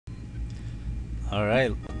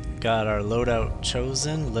Alright, got our loadout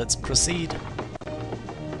chosen. Let's proceed.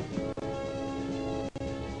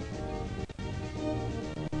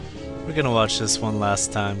 We're gonna watch this one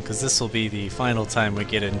last time, because this will be the final time we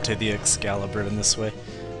get into the Excalibur in this way.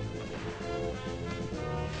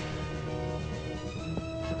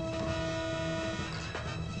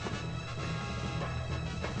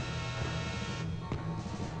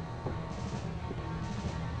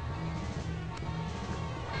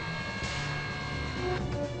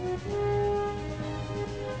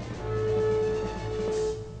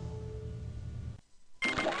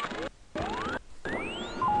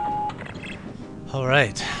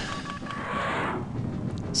 Alright.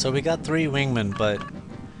 So we got 3 wingmen, but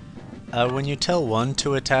when you tell one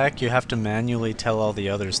to attack, you have to manually tell all the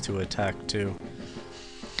others to attack too.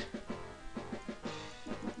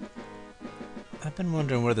 I've been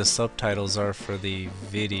wondering where the subtitles are for the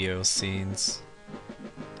video scenes.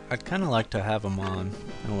 I'd kinda like to have them on.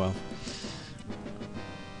 Oh well.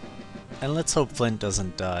 And let's hope Flint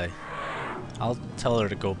doesn't die. I'll tell her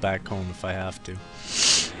to go back home if I have to.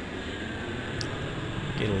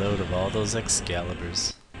 Get a load of all those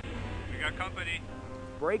Excaliburs. We got company.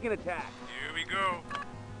 Break and attack. Here we go.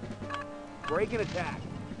 Break and attack.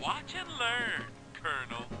 Watch and learn,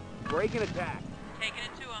 Colonel. Break and attack. Taking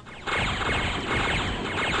it to him.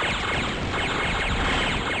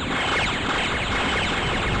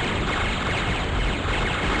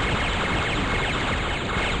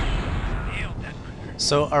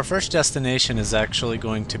 So our first destination is actually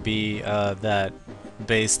going to be that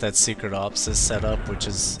base that Secret Ops is set up, which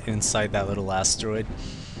is inside that little asteroid.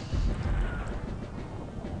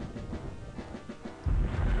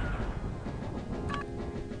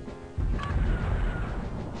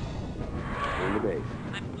 In the base.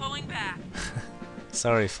 I'm pulling back.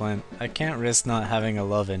 Sorry, Flint. I can't risk not having a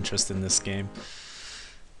love interest in this game.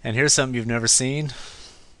 And here's something you've never seen.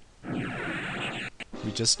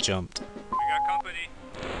 We just jumped. We got company.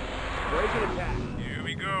 Break and attack. Here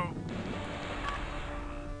we go.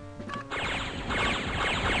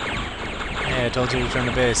 Hey, I told you to return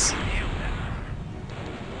to base.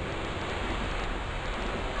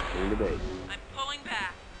 In the base. I'm pulling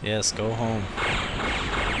back. Yes, go home.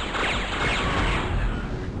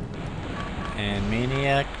 And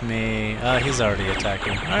Maniac may... he's already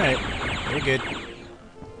attacking. Alright, we're good.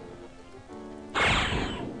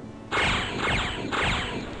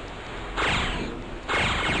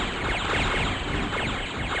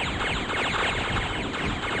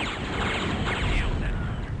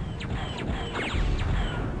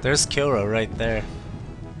 There's Kilrathi right there.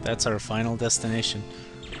 That's our final destination.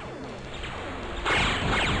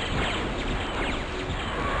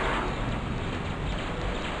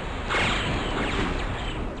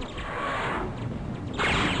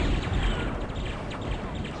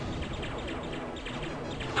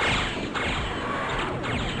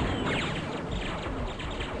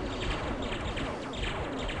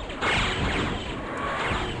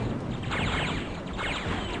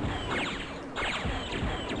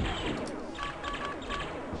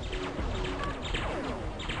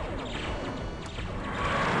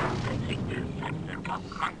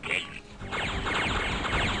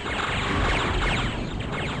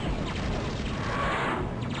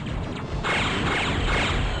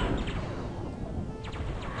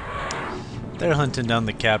 They're hunting down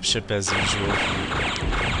the cap ship as usual.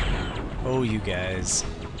 Oh, you guys.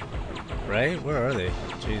 Right? Where are they?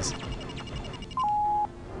 Jeez.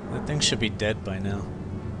 That thing should be dead by now.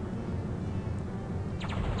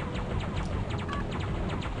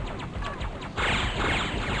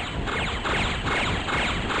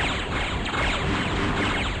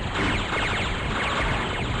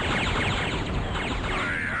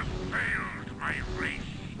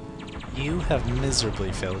 You have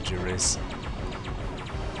miserably failed your race.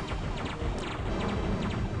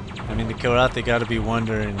 I mean, the Kilrathi gotta be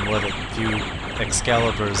wondering what a few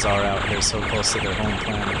Excaliburs are out here so close to their home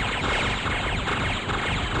planet. I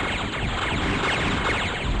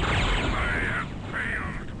have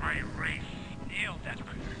failed my race. Nailed that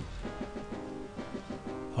bird.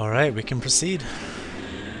 Alright, we can proceed.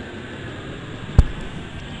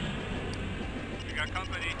 We got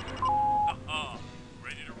company.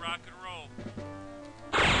 Ready to rock and roll.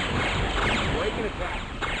 Break and attack.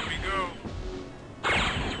 Here we go.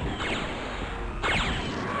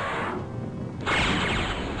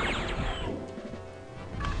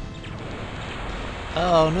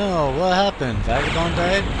 Oh no, what happened? Vagabond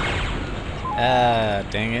died? Ah,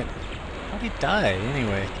 dang it. How'd he die,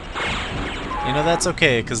 anyway? You know, that's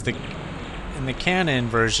okay, because in the canon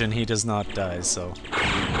version he does not die, so...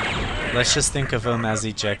 Let's just think of him as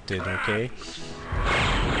ejected, okay?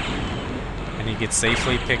 And he gets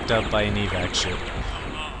safely picked up by an evac ship.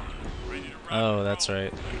 Oh, that's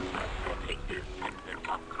right.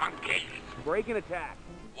 Break and attack.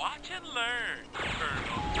 Watch and learn,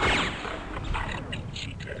 Colonel.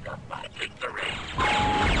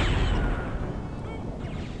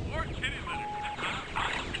 More kitty litter.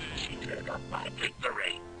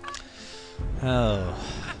 Oh.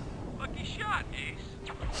 Lucky shot,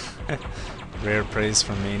 Ace. Rare praise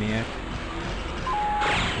from Maniac.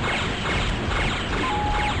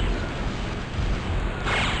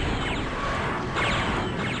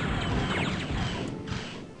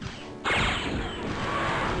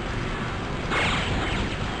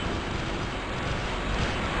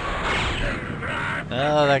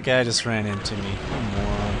 Oh, that guy just ran into me. Come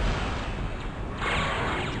on.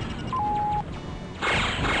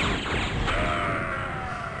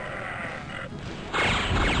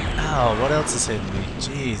 Oh, what else is hitting me?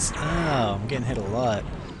 Jeez. Oh, I'm getting hit a lot.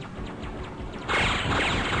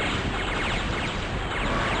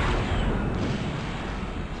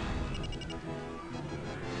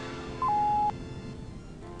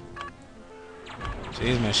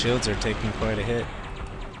 Jeez, my shields are taking quite a hit.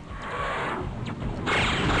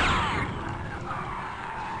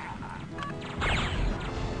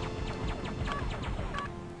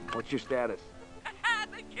 What's your status?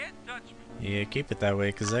 They can't touch me. Yeah, keep it that way,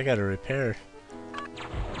 because I got to repair.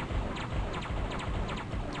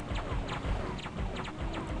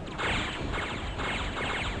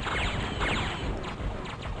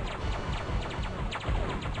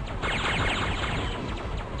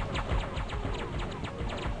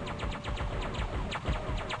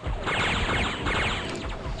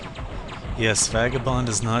 Yes, Vagabond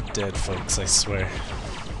is not dead, folks, I swear.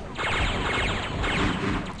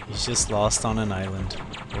 He's just lost on an island,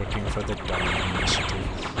 working for the Dharma Initiative.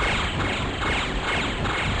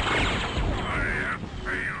 I have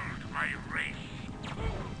failed my race.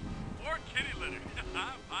 More kitty litter.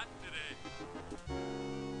 I'm hot today.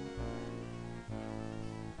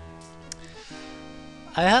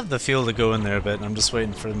 I have the fuel to go in there, but I'm just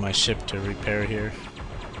waiting for my ship to repair here.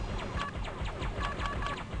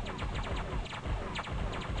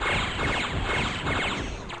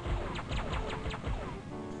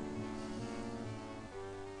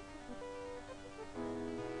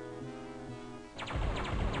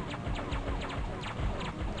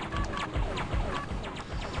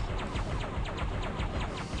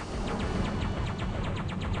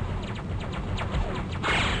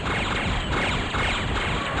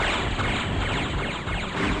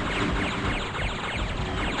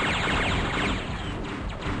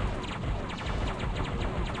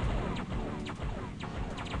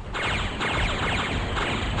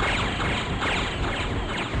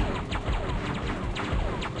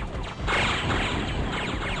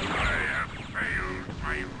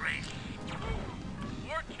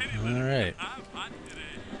 Alright. How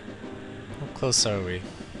close are we?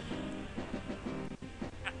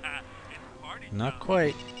 Not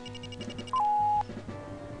quite.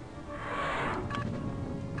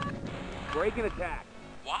 Break and attack.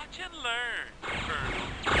 Watch and learn, Colonel.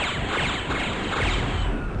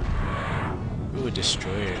 Ooh, a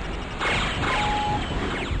destroyer.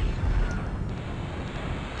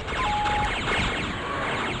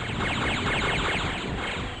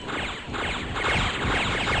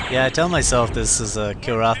 Yeah, I tell myself this is a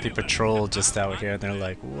Kilrathi patrol just out here, and they're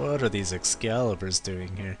like, what are these Excaliburs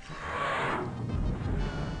doing here?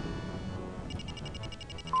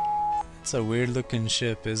 It's a weird looking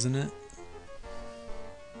ship, isn't it?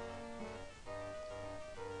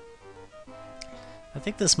 I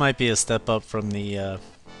think this might be a step up from the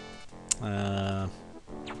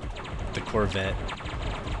Corvette.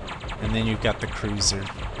 And then you've got the cruiser.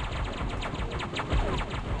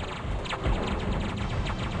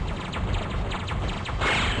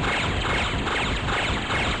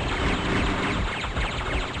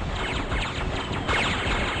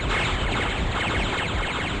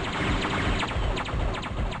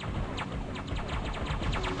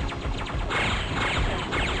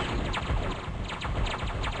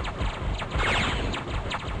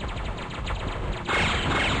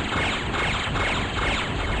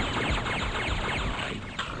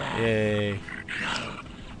 Yay.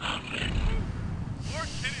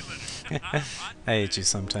 I hate you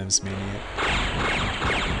sometimes, Maniac.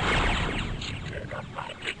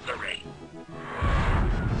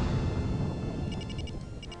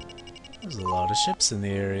 There's a lot of ships in the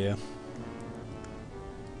area.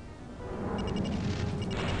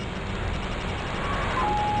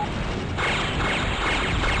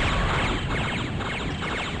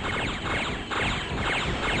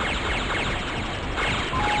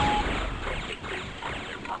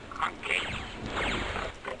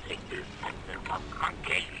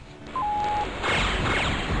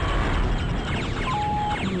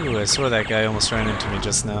 I swear that guy almost ran into me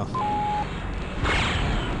just now.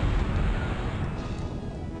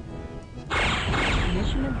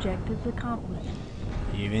 Mission objectives accomplished.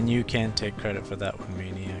 Even you can't take credit for that one,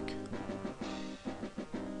 Maniac.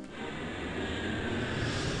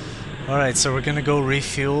 Alright, so we're gonna go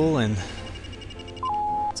refuel, and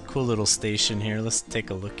it's a cool little station here. Let's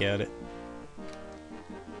take a look at it.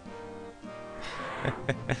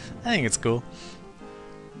 I think it's cool.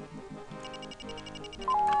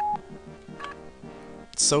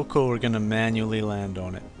 It's so cool we're gonna manually land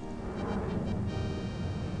on it.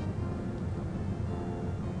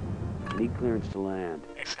 Need clearance to land.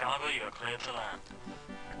 Excalibur, you're clear to land.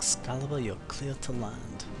 Excalibur, you're clear to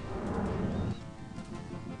land.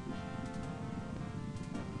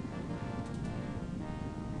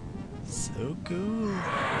 So cool.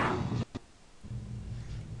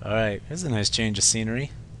 Alright, here's a nice change of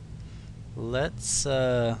scenery. Let's,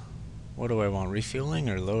 what do I want, refueling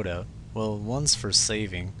or loadout? Well, one's for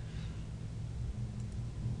saving.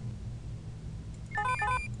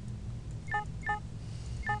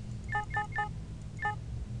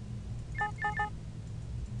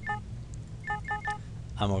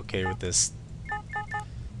 I'm okay with this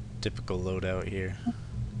typical loadout here.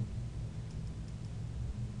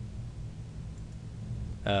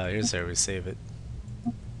 Here's how we save it.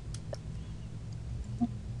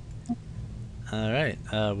 Alright,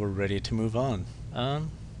 we're ready to move on.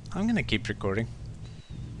 I'm gonna keep recording.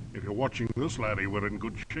 If you're watching this, laddie, we're in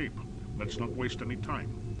good shape. Let's not waste any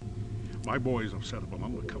time. My boys have set up an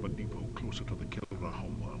undercover depot closer to the Kilrathi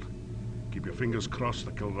homeworld. Keep your fingers crossed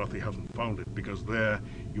the Kilrathi haven't found it, because there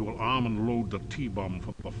you will arm and load the T-bomb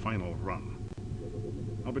for the final run.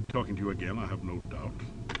 I'll be talking to you again, I have no doubt.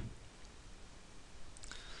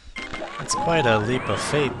 That's quite a leap of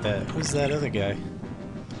faith. Who's that other guy?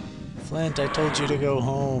 Flint, I told you to go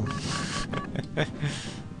home.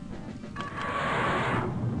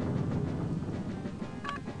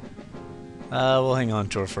 We'll hang on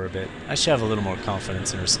to her for a bit. I should have a little more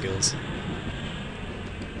confidence in her skills.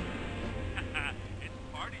 It's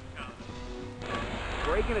party time.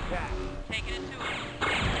 Break and attack. Taking it to him.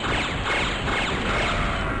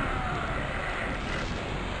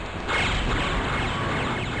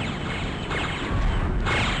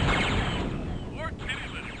 More kitty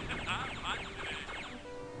litter. I'm today.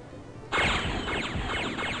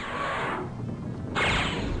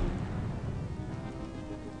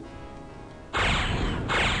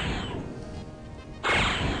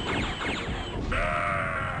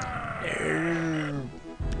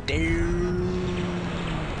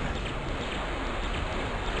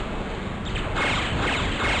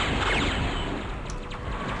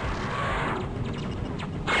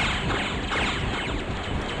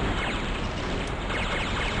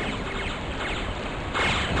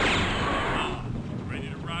 Ready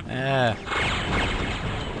to rock?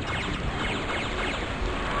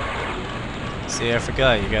 See, I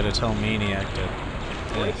forgot. You gotta tell Maniac to...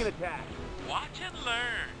 Break and attack. Watch and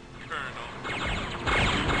learn, Colonel.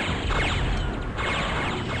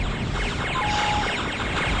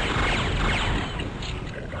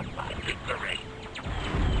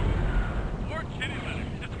 More kitty litter.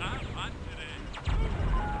 I'm hot today.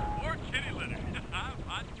 More kitty litter. I'm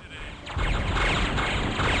hot today.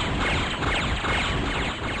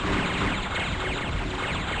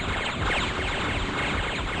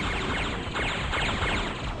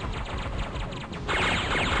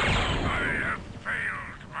 I have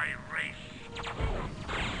failed my race.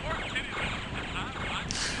 More kitty litter. I'm hot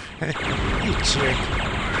today. You jerk.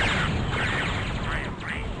 My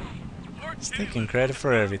race. More He's kitty taking litter. credit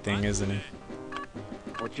for everything, isn't he?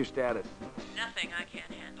 What's your status? Nothing I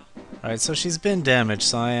can't handle. Alright, so she's been damaged,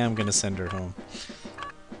 so I am gonna send her home.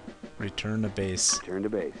 Return to base. Turn to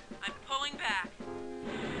base. I'm pulling back.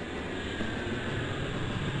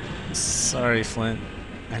 Sorry, Flint.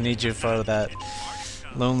 I need you for that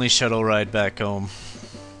lonely shuttle ride back home.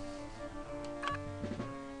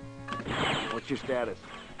 What's your status?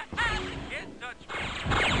 Can't touch me.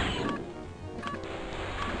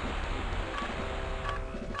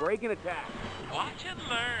 Break and attack. Watch and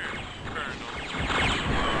learn, Colonel.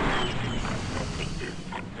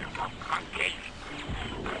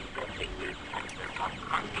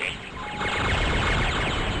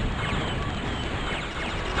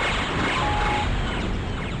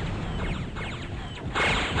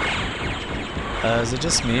 Is it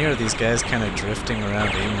just me, or are these guys kind of drifting around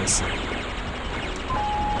aimlessly?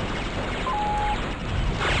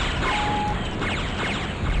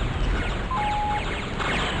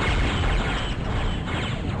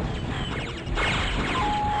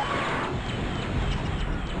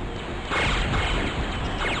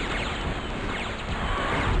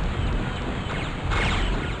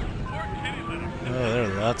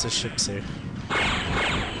 Lots of ships here.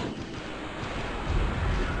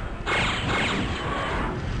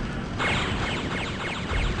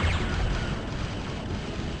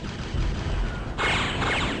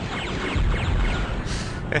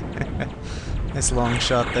 Nice long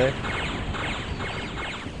shot there.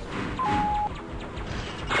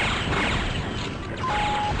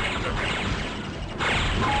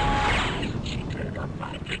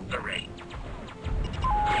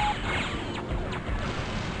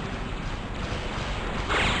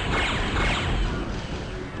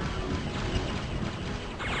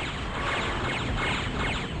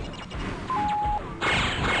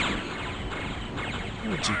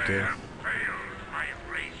 Where'd you go?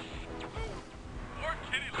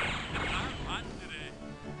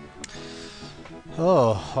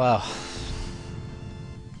 Oh, wow.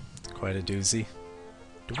 Quite a doozy.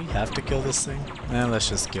 Do we have to kill this thing? Nah, let's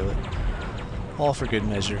just kill it. All for good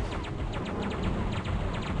measure.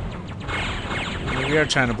 I mean, we are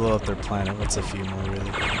trying to blow up their planet. What's a few more,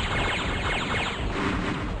 really?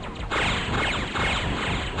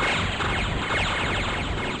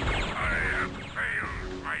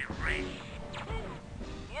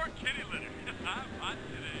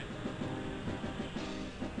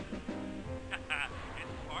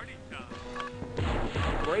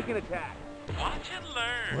 Break and attack. Watch and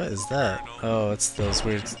learn. What is that? Oh, it's those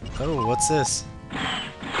weird... Oh, what's this?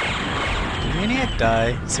 Did Maniac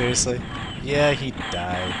die? Seriously? Yeah, he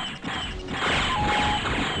died.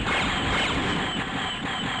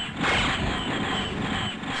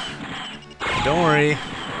 Don't worry.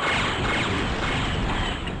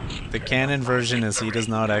 The canon version is he does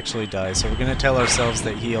not actually die, so we're gonna tell ourselves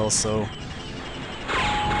that he also...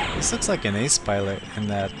 This looks like an ace pilot in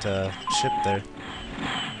that ship there.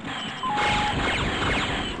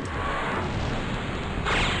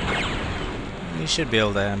 We should be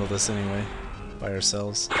able to handle this anyway, by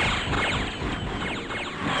ourselves.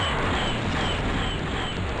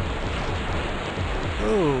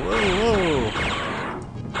 Whoa, whoa, whoa!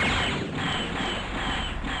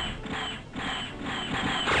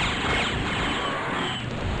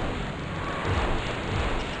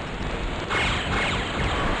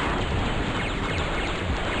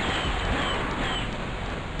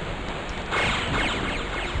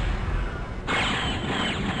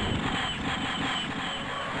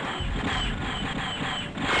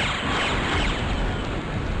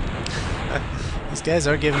 These guys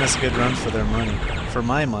are giving us a good run for their money. For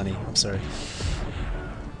my money, I'm sorry.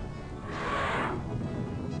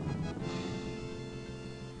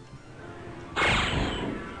 But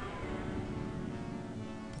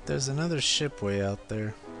there's another ship way out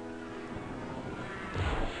there.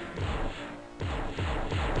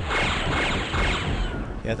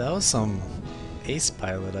 Yeah, that was some ace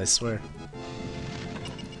pilot, I swear.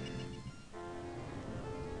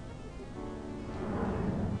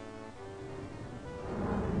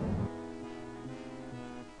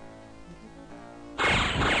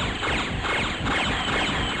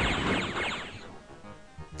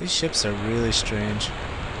 These ships are really strange.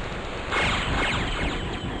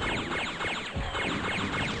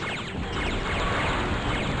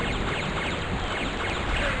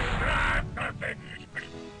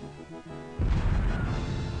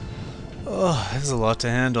 Oh, there's a lot to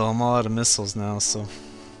handle. I'm all out of missiles now, so...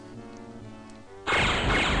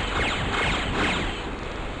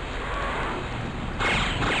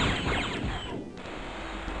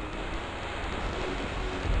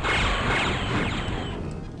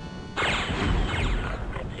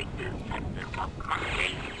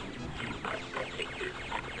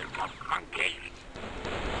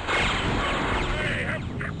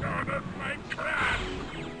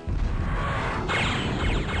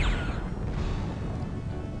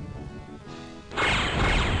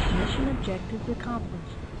 Mission objectives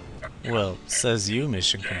accomplished. Well, says you,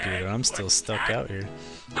 mission computer. I'm still stuck out here.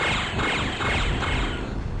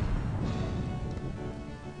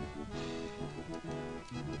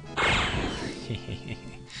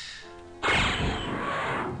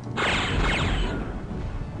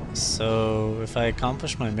 So, if I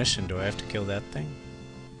accomplish my mission, do I have to kill that thing?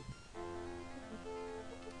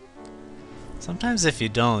 Sometimes if you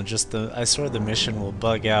don't, just I swear the mission will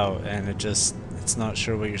bug out and it's not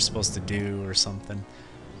sure what you're supposed to do or something.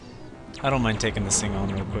 I don't mind taking this thing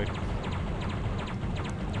on real quick.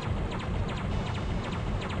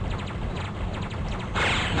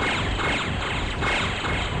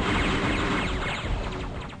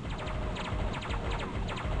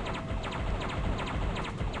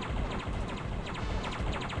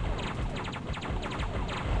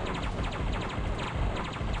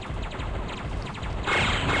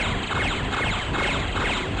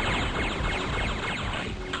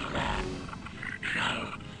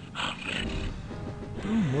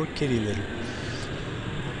 Poor kitty litter.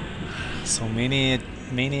 So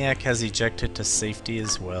Maniac has ejected to safety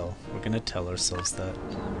as well. We're gonna tell ourselves that.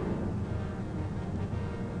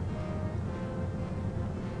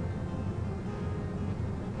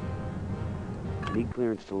 Need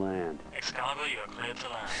clearance to land. Excalibur, you're cleared to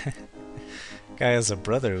land. Guy has a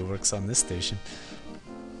brother who works on this station.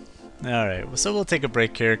 Alright, so we'll take a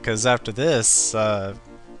break here, because after this,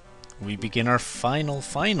 we begin our final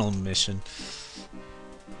mission.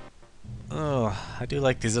 Oh, I do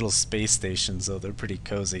like these little space stations, though. They're pretty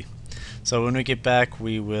cozy. So when we get back,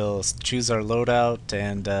 we will choose our loadout,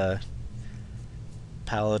 and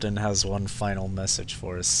Paladin has one final message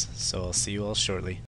for us. So I'll see you all shortly.